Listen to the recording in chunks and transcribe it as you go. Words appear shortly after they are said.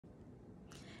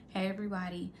Hey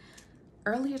everybody,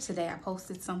 earlier today I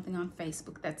posted something on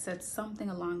Facebook that said something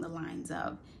along the lines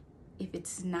of, if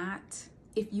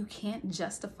you can't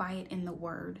justify it in the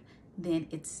word, then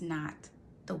it's not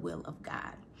the will of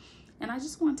God. And I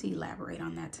just want to elaborate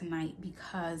on that tonight,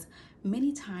 because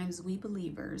many times we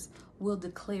believers will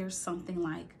declare something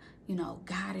like,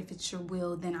 God, if it's your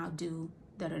will, then I'll do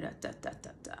da da da da da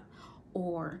da da.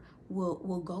 Or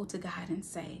we'll go to God and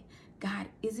say, God,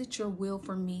 is it your will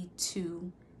for me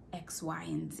to X, Y,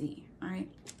 and Z, right?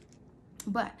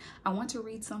 But I want to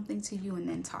read something to you and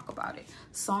then talk about it.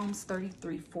 Psalms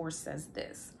 33:4 says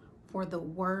this: for the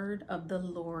word of the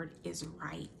Lord is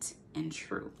right and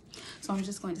true. So I'm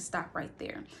just going to stop right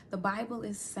there. The Bible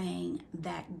is saying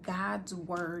that God's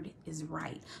word is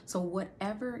right. So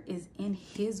whatever is in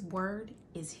his word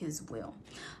is his will.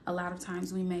 A lot of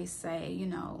times we may say,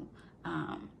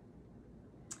 I'll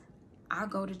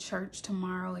go to church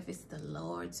tomorrow if it's the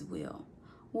Lord's will.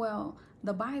 Well,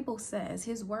 the Bible says,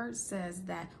 his word says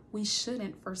that we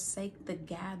shouldn't forsake the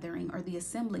gathering or the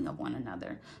assembling of one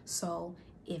another. So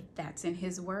if that's in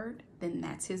his word, then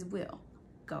that's his will.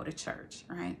 Go to church,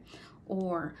 right?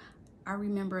 Or I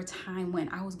remember a time when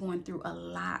I was going through a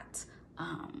lot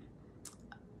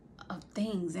of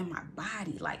things in my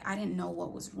body. Like, I didn't know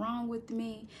what was wrong with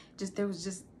me. There was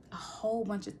just a whole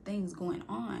bunch of things going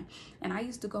on. And I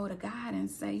used to go to God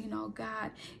and say,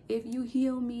 God, if you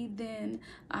heal me, then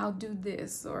I'll do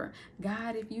this. Or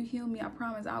God, if you heal me, I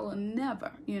promise I will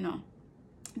never,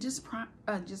 just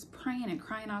praying and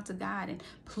crying out to God and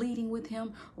pleading with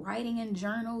him, writing in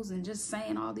journals and just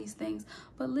saying all these things.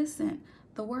 But listen,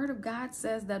 the word of God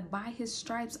says that by his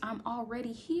stripes, I'm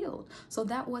already healed. So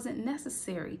that wasn't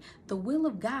necessary. The will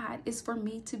of God is for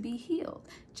me to be healed.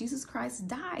 Jesus Christ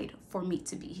died for me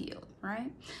to be healed,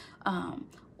 right?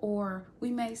 Or we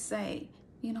may say,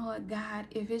 you know what, God,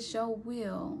 if it's your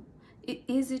will,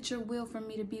 is it your will for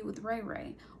me to be with Ray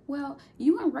Ray? Well,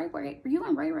 you and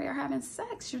Ray Ray are having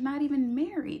sex. You're not even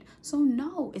married. So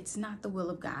no, it's not the will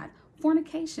of God.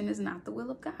 Fornication is not the will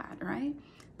of God, right?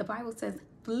 The Bible says,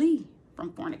 flee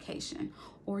from fornication.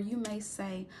 Or you may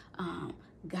say,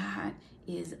 God,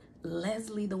 is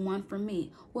Leslie the one for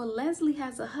me? Well, Leslie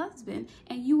has a husband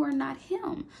and you are not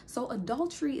him. So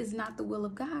adultery is not the will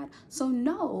of God. So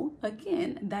no,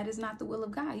 again, that is not the will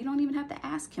of God. You don't even have to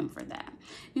ask him for that,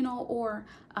 or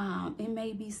it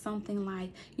may be something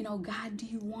like, God, do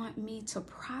you want me to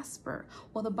prosper?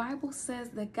 Well, the Bible says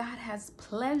that God has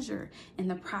pleasure in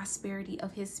the prosperity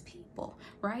of his people,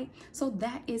 right? So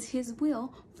that is his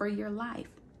will for your life.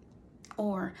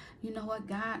 Or, you know what,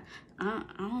 God, I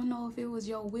don't know if it was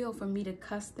your will for me to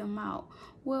cuss them out.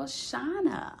 Well,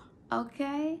 Shauna,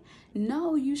 okay?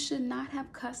 No, you should not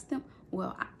have cussed them.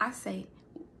 Well, I say,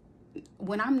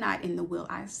 when I'm not in the will,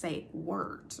 I say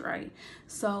words, right?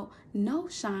 So, no,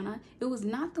 Shauna, it was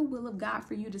not the will of God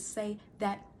for you to say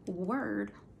that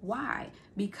word. Why?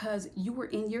 Because you were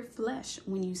in your flesh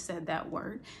when you said that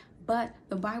word. But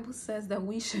the Bible says that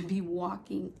we should be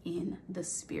walking in the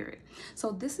Spirit.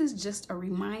 So this is just a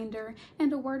reminder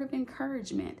and a word of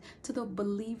encouragement to the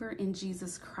believer in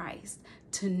Jesus Christ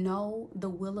to know the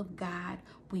will of God.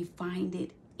 We find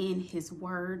it in his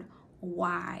word.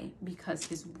 Why? Because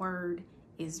his word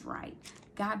is right.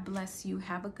 God bless you.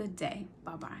 Have a good day.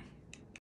 Bye-bye.